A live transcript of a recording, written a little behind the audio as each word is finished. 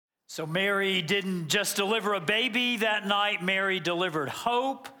So Mary didn't just deliver a baby that night. Mary delivered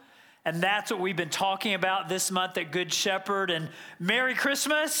hope. And that's what we've been talking about this month at Good Shepherd. And Merry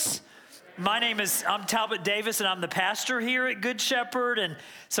Christmas. I'm Talbot Davis, and I'm the pastor here at Good Shepherd. And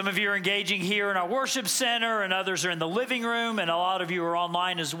some of you are engaging here in our worship center, and others are in the living room, and a lot of you are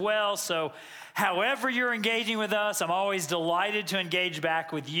online as well. So however you're engaging with us, I'm always delighted to engage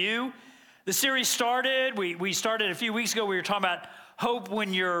back with you. The series started, we started a few weeks ago. We were talking about hope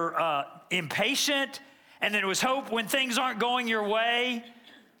when you're impatient, and then it was hope when things aren't going your way,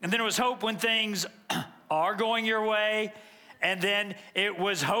 and then it was hope when things are going your way, and then it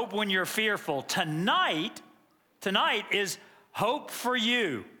was hope when you're fearful. Tonight is hope for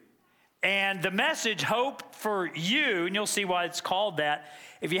you. And the message, hope for you, and you'll see why it's called that.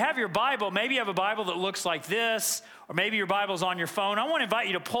 If you have your Bible, maybe you have a Bible that looks like this, or maybe your Bible's on your phone. I want to invite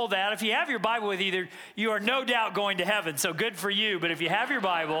you to pull that. If you have your Bible with you, you are no doubt going to heaven, so good for you. But if you have your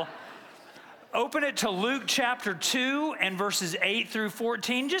Bible, open it to Luke chapter 2 and verses 8 through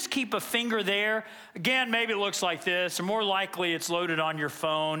 14. Just keep a finger there. Again, maybe it looks like this, or more likely it's loaded on your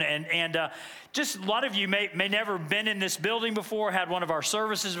phone. And just a lot of you may never been in this building before, had one of our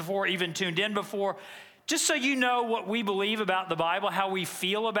services before, even tuned in before. Just so you know what we believe about the Bible, how we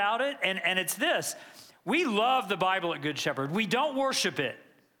feel about it, and it's this. We love the Bible at Good Shepherd. We don't worship it,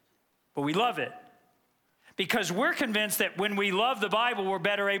 but we love it. Because we're convinced that when we love the Bible, we're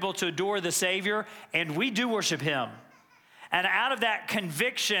better able to adore the Savior, and we do worship Him. And out of that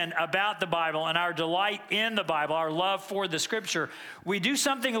conviction about the Bible and our delight in the Bible, our love for the Scripture, we do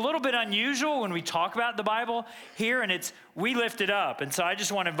something a little bit unusual when we talk about the Bible here, and it's we lift it up. And so I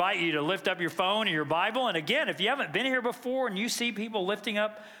just want to invite you to lift up your phone or your Bible. And again, if you haven't been here before and you see people lifting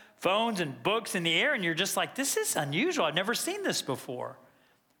up phones and books in the air, and you're just like, this is unusual. I've never seen this before.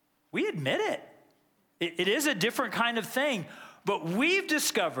 We admit it. It is a different kind of thing, but we've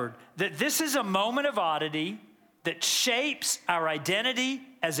discovered that this is a moment of oddity that shapes our identity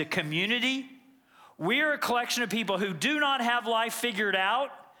as a community. We're a collection of people who do not have life figured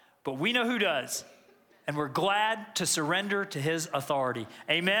out, but we know who does, and we're glad to surrender to His authority.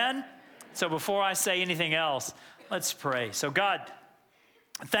 Amen? So before I say anything else, let's pray. So God,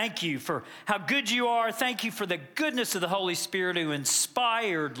 thank you for how good you are. Thank you for the goodness of the Holy Spirit who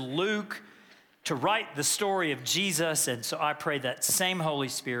inspired Luke to write the story of Jesus. And so I pray that same Holy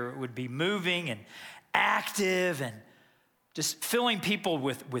Spirit would be moving and active and just filling people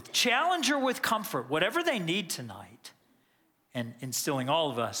with challenge or with comfort, whatever they need tonight, and instilling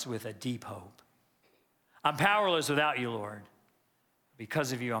all of us with a deep hope. I'm powerless without you, Lord.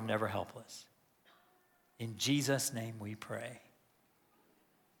 Because of you, I'm never helpless. In Jesus' name we pray.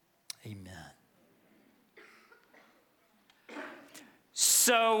 Amen.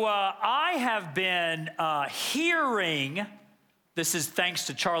 So I have been hearing, this is thanks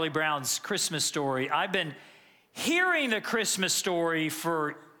to Charlie Brown's Christmas story, I've been hearing the Christmas story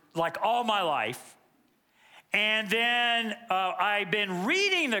for like all my life. And then I've been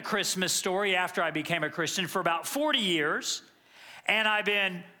reading the Christmas story after I became a Christian for about 40 years. And I've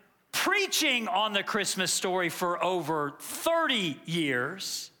been preaching on the Christmas story for over 30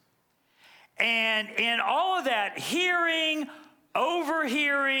 years. And in all of that hearing,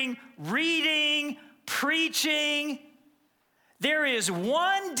 overhearing, reading, preaching, there is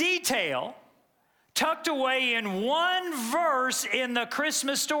one detail tucked away in one verse in the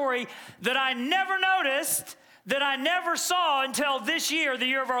Christmas story that I never noticed, that I never saw until this year, the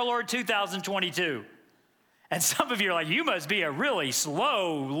year of our Lord 2022. And some of you are like, you must be a really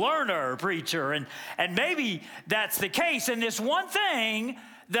slow learner, preacher. And maybe that's the case. And this one thing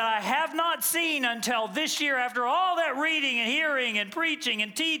that I have not seen until this year, after all that reading and hearing and preaching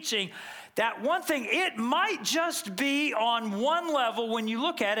and teaching, that one thing, it might just be on one level when you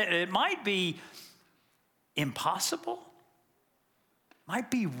look at it, it might be impossible,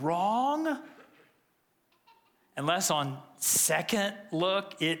 might be wrong, unless on second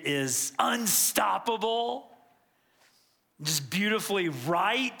look, it is unstoppable, just beautifully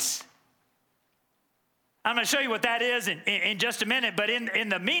right. I'm going to show you what that is in just a minute, but in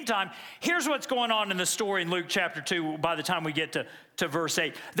the meantime, here's what's going on in the story in Luke chapter 2 by the time we get to verse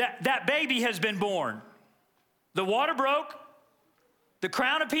 8. That baby has been born. The water broke, the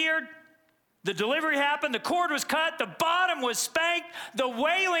crown appeared, the delivery happened, the cord was cut, the bottom was spanked, the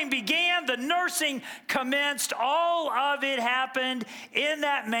wailing began, the nursing commenced. All of it happened in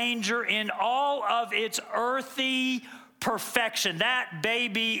that manger in all of its earthy perfection. That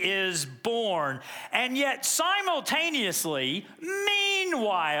baby is born. And yet simultaneously,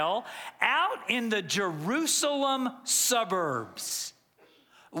 meanwhile, out in the Jerusalem suburbs,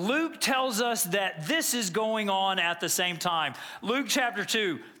 Luke tells us that this is going on at the same time. Luke chapter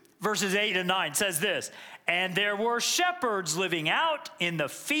 2, verses 8 and 9 says this, and there were shepherds living out in the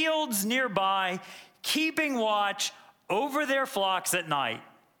fields nearby, keeping watch over their flocks at night.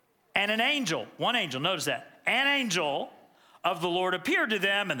 And an angel, one angel, notice that, an angel of the Lord appeared to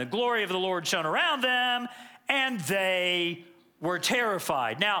them, and the glory of the Lord shone around them, and they were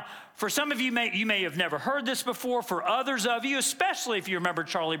terrified. Now, for some of you, you may have never heard this before. For others of you, especially if you remember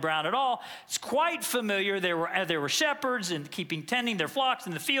Charlie Brown at all, it's quite familiar. There were shepherds and tending their flocks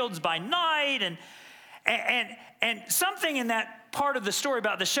in the fields by night, and something in that part of the story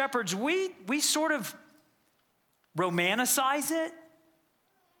about the shepherds, we sort of romanticize it.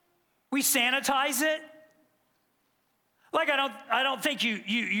 We sanitize it. Like I don't think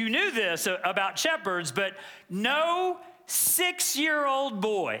you knew this about shepherds, but no 6-year-old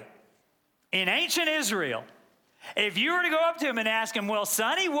boy in ancient Israel, if you were to go up to him and ask him, well,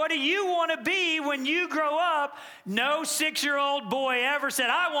 Sonny, what do you want to be when you grow up? No 6-year-old boy ever said,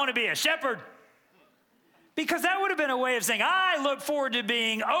 I want to be a shepherd. Because that would have been a way of saying, I look forward to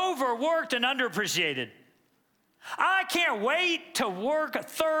being overworked and underappreciated. I can't wait to work a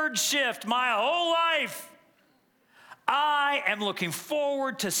third shift my whole life. I am looking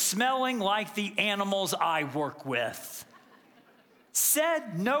forward to smelling like the animals I work with.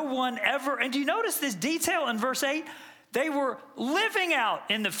 Said no one ever. And do you notice this detail in verse 8? They were living out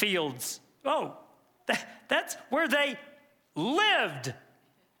in the fields. Oh, that's where they lived.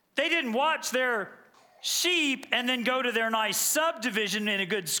 They didn't watch their sheep and then go to their nice subdivision in a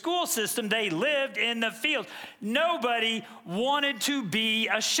good school system. They lived in the field. Nobody wanted to be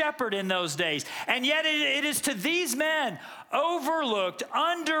a shepherd in those days. And yet it is to these men, overlooked,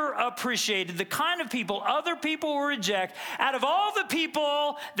 underappreciated, the kind of people other people will reject. Out of all the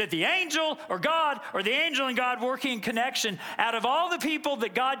people that the angel or God or the angel and God working in connection, out of all the people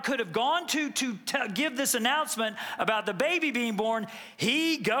that God could have gone to give this announcement about the baby being born,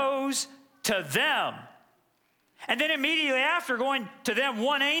 he goes to them. And then immediately after going to them,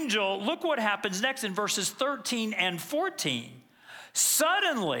 one angel, look what happens next in verses 13 and 14.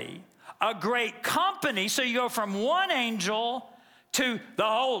 Suddenly, a great company, so you go from one angel to the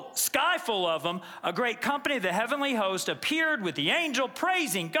whole sky full of them, a great company of the heavenly host appeared with the angel,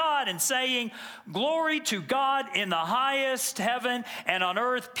 praising God and saying, glory to God in the highest heaven, and on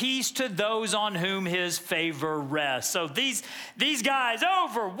earth peace to those on whom his favor rests. So these guys,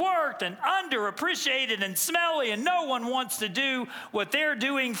 overworked and underappreciated and smelly, and no one wants to do what they're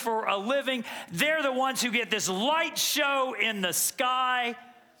doing for a living. They're the ones who get this light show in the sky.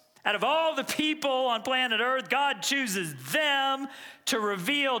 Out of all the people on planet Earth, God chooses them to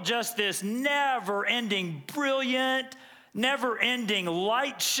reveal just this never-ending, brilliant, never-ending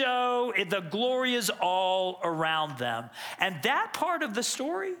light show. The glory is all around them. And that part of the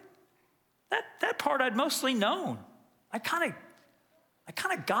story, that part I'd mostly known. I kind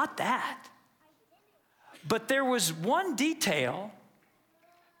of got that. But there was one detail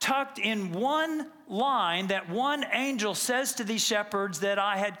tucked in one line that one angel says to these shepherds that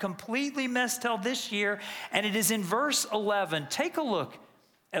I had completely missed till this year, and it is in verse 11. Take a look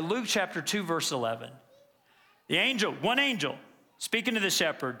at Luke chapter 2, verse 11. One angel, speaking to the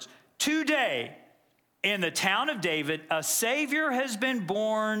shepherds, today in the town of David, a Savior has been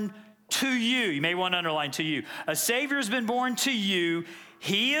born to you. You may want to underline to you. A Savior has been born to you.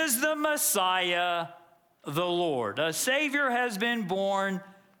 He is the Messiah, the Lord. A Savior has been born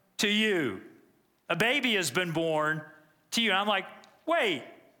to you. A baby has been born to you. And I'm like, wait,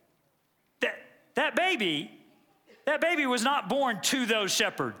 that baby was not born to those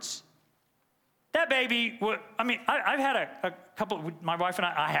shepherds. That baby, I've had a couple, my wife and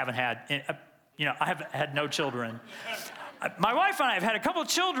I haven't had, I haven't had no children. My wife and I have had a couple of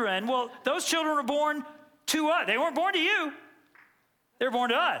children. Well, those children were born to us. They weren't born to you. They were born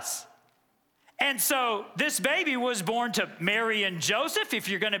to us. And so this baby was born to Mary and Joseph. If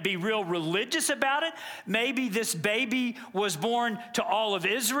you're going to be real religious about it, maybe this baby was born to all of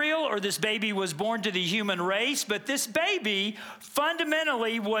Israel, or this baby was born to the human race. But this baby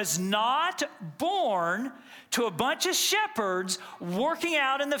fundamentally was not born to a bunch of shepherds working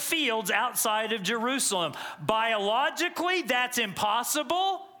out in the fields outside of Jerusalem. Biologically, that's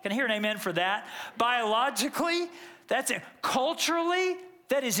impossible. Can I hear an amen for that? Biologically, that's it. Culturally,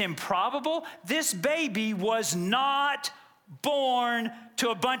 that is improbable. This baby was not born to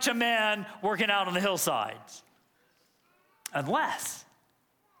a bunch of men working out on the hillsides. Unless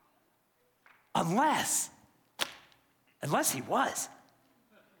he was.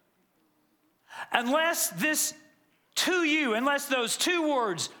 Unless this to you, unless those two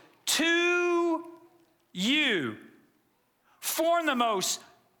words, to you, form the most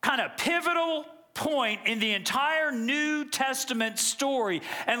kind of pivotal point in the entire New Testament story,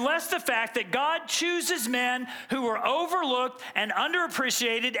 unless the fact that God chooses men who were overlooked and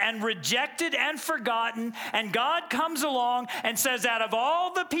underappreciated and rejected and forgotten, and God comes along and says, out of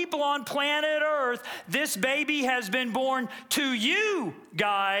all the people on planet Earth, this baby has been born to you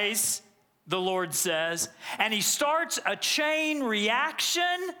guys, the Lord says, and he starts a chain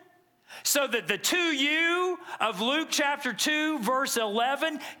reaction so that the to you of Luke chapter 2, verse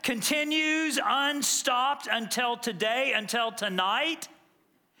 11 continues unstopped until today, until tonight.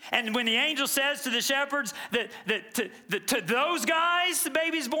 And when the angel says to the shepherds that to those guys, the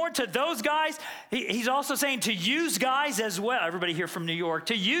baby's born, to those guys, he's also saying to use guys as well. Everybody here from New York,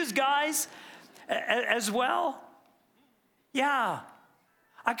 to use guys as well. Yeah,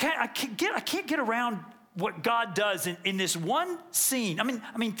 I can't get around what God does in this one scene. I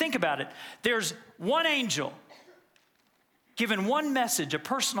mean, think about it. There's one angel giving one message, a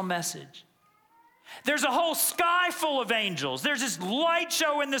personal message. There's a whole sky full of angels. There's this light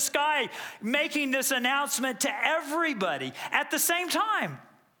show in the sky making this announcement to everybody at the same time.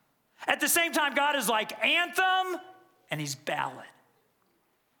 At the same time, God is like anthem and he's ballad.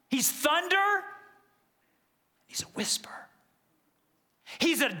 He's thunder, he's a whisper.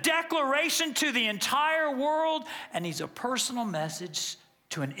 He's a declaration to the entire world, and he's a personal message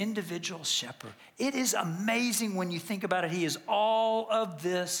to an individual shepherd. It is amazing when you think about it. He is all of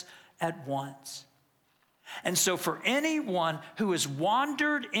this at once. And so for anyone who has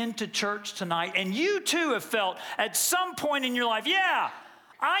wandered into church tonight, and you too have felt at some point in your life, yeah,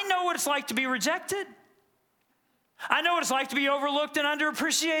 I know what it's like to be rejected. I know what it's like to be overlooked and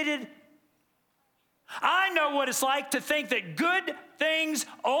underappreciated. I know what it's like to think that good things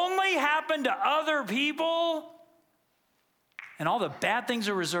only happen to other people and all the bad things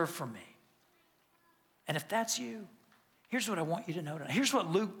are reserved for me. And if that's you, here's what I want you to know tonight. Here's what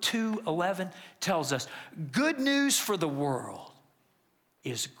Luke 2:11 tells us. Good news for the world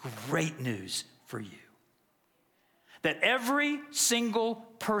is great news for you. That every single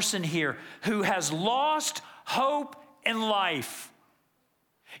person here who has lost hope in life,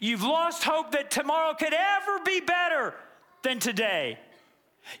 you've lost hope that tomorrow could ever be better than today.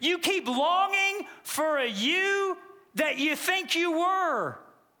 You keep longing for a you that you think you were,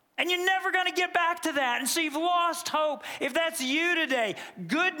 and you're never going to get back to that. And so you've lost hope. If that's you today,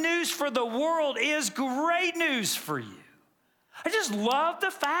 good news for the world is great news for you. I just love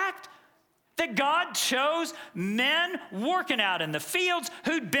the fact that God chose men working out in the fields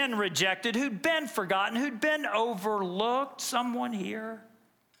who'd been rejected, who'd been forgotten, who'd been overlooked. Someone here,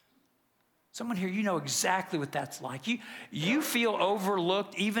 you know exactly what that's like. You feel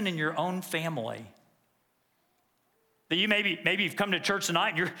overlooked even in your own family. That you maybe you've come to church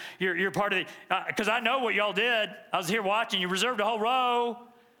tonight and you're part of the, because I know what y'all did. I was here watching. You reserved a whole row,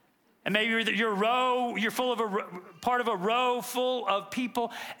 and maybe you're full of part of a row full of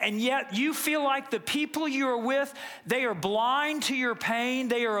people, and yet you feel like the people you are with, they are blind to your pain.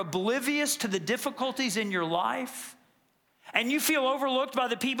 They are oblivious to the difficulties in your life. And you feel overlooked by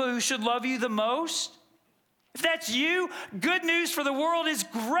the people who should love you the most. If that's you, good news for the world is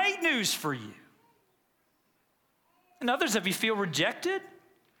great news for you. And others of you feel rejected.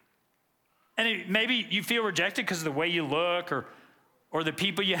 And maybe you feel rejected because of the way you look or the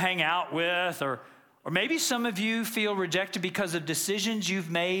people you hang out with, or maybe some of you feel rejected because of decisions you've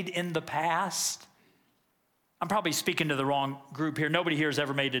made in the past. I'm probably speaking to the wrong group here. Nobody here has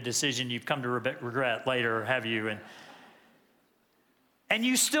ever made a decision you've come to regret later, have you? And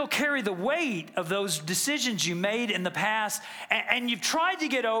you still carry the weight of those decisions you made in the past, and you've tried to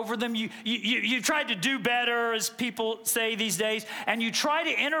get over them. You tried to do better, as people say these days, and you try to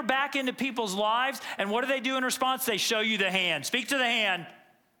enter back into people's lives, and what do they do in response? They show you the hand. Speak to the hand.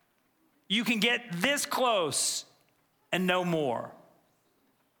 You can get this close and no more.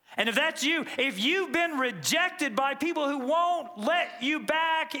 And if that's you, if you've been rejected by people who won't let you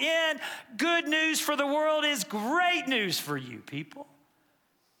back in, good news for the world is great news for you, people.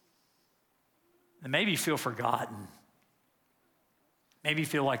 And maybe you feel forgotten. Maybe you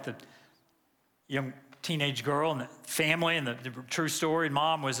feel like the young teenage girl and the family and the true story.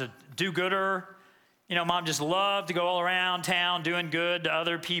 Mom was a do-gooder. You know, mom just loved to go all around town doing good to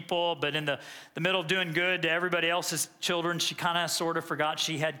other people, but in the middle of doing good to everybody else's children, she kind of sort of forgot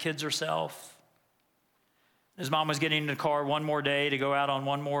she had kids herself. As mom was getting in the car one more day to go out on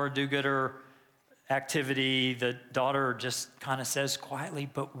one more do-gooder activity, the daughter just kind of says quietly,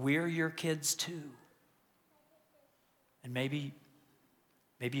 but we're your kids too. And maybe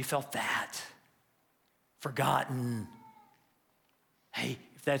you felt that, forgotten. Hey,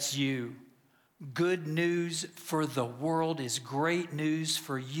 if that's you, Good news for the world is great news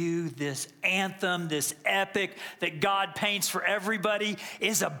for you. This anthem, this epic that God paints for everybody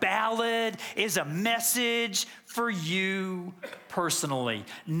is a ballad, is a message for you personally.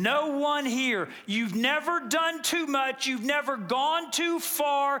 No one here, you've never done too much, you've never gone too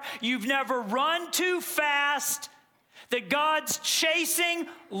far, you've never run too fast, that God's chasing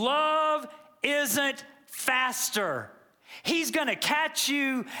love isn't faster. He's going to catch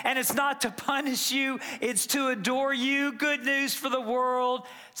you, and it's not to punish you, it's to adore you. Good news for the world.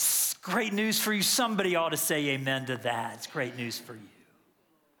 It's great news for you. Somebody ought to say amen to that. It's great news for you.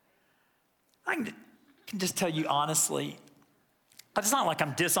 I can just tell you honestly, it's not like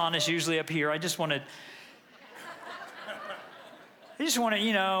I'm dishonest usually up here. I just want to,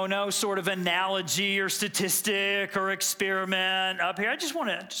 no sort of analogy or statistic or experiment up here. I just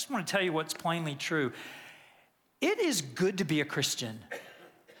want to tell you what's plainly true. It is good to be a Christian.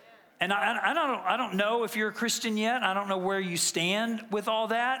 And I don't know if you're a Christian yet. I don't know where you stand with all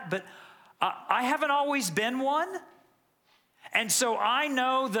that, but I haven't always been one. And so I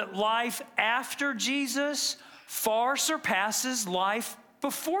know that life after Jesus far surpasses life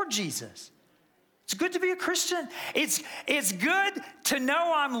before Jesus. It's good to be a Christian. It's good to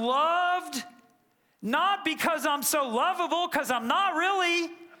know I'm loved, not because I'm so lovable, because I'm not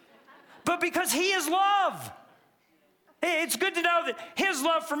really, but because He is love. It's good to know that His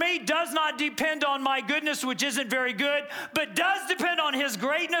love for me does not depend on my goodness, which isn't very good, but does depend on His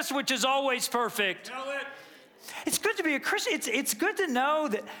greatness, which is always perfect. It's good to be a Christian. It's good to know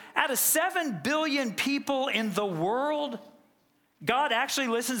that out of 7 billion people in the world, God actually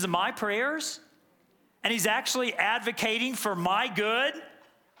listens to my prayers, and He's actually advocating for my good.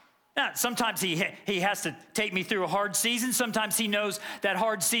 Now, sometimes he has to take me through a hard season. Sometimes He knows that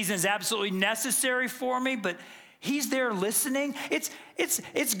hard season is absolutely necessary for me, but He's there listening.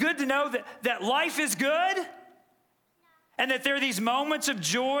 It's good to know that life is good and that there are these moments of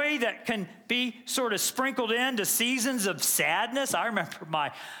joy that can be sort of sprinkled into seasons of sadness. I remember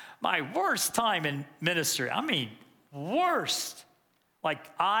my worst time in ministry. I mean, worst. Like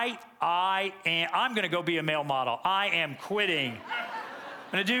I'm going to go be a male model. I am quitting.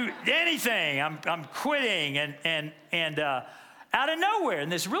 I'm going to do anything. I'm quitting and out of nowhere, in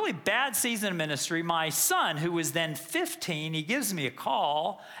this really bad season of ministry, my son, who was then 15, he gives me a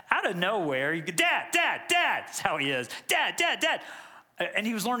call out of nowhere. He goes, Dad, that's how he is. Dad. And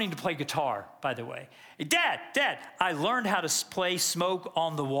he was learning to play guitar, by the way. Dad, I learned how to play Smoke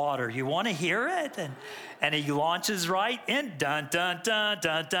on the Water. You want to hear it? And he launches right in, dun, dun, dun,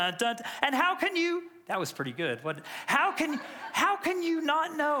 dun, dun, dun. And how can you, that was pretty good. How can you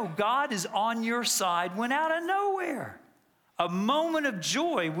not know God is on your side when out of nowhere? A moment of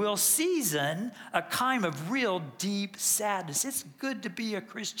joy will season a kind of real deep sadness. It's good to be a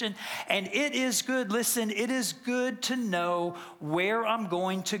Christian, and it is good, listen, it is good to know where I'm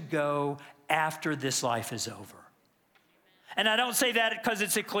going to go after this life is over. And I don't say that because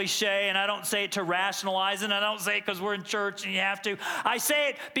it's a cliche, and I don't say it to rationalize, and I don't say it because we're in church and you have to. I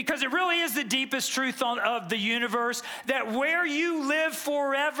say it because it really is the deepest truth of the universe, that where you live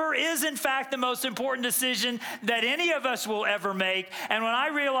forever is in fact the most important decision that any of us will ever make. And when I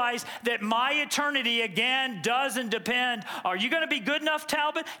realize that my eternity, again, doesn't depend, are you going to be good enough,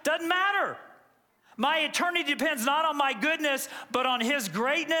 Talbot? Doesn't matter. My eternity depends not on my goodness, but on His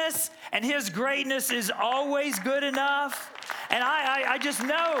greatness, and His greatness is always good enough. And I just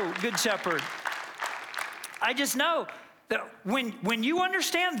know, Good Shepherd, I just know that when you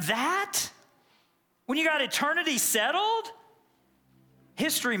understand that, when you got eternity settled,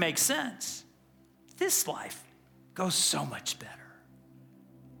 history makes sense. This life goes so much better.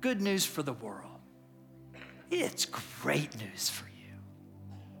 Good news for the world. It's great news for you.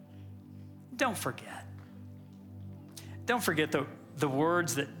 Don't forget. Don't forget the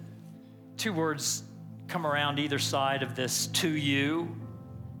words that, 2 words come around either side of this to you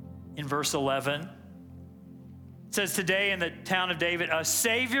in verse 11. It says, today in the town of David, a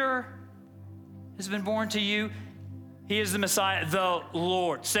Savior has been born to you. He is the Messiah, the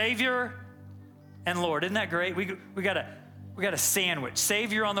Lord. Savior and Lord. Isn't that great? We got a sandwich.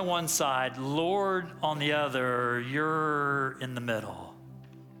 Savior on the one side, Lord on the other. You're in the middle.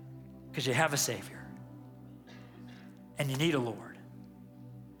 Because you have a Savior and you need a Lord.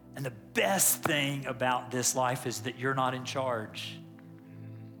 And the best thing about this life is that you're not in charge.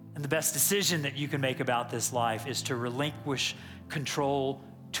 And the best decision that you can make about this life is to relinquish control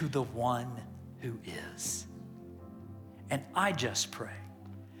to the one who is. And I just pray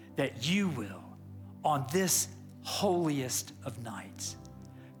that you will, on this holiest of nights,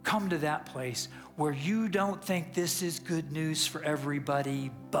 come to that place where you don't think this is good news for everybody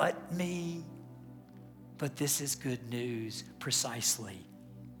but me, but this is good news precisely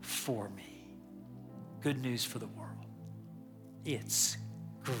for me. Good news for the world. It's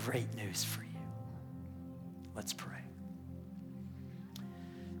great news for you. Let's pray.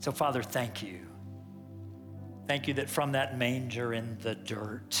 So, Father, thank you. Thank you that from that manger in the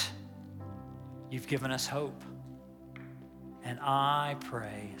dirt, you've given us hope. And I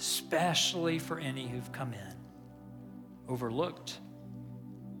pray, especially for any who've come in, overlooked,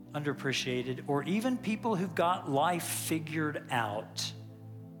 underappreciated, or even people who've got life figured out,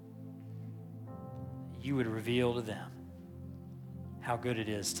 you would reveal to them how good it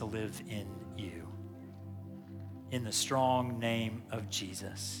is to live in you. In the strong name of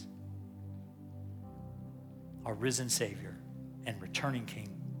Jesus, our risen Savior and returning King,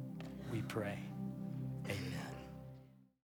 we pray.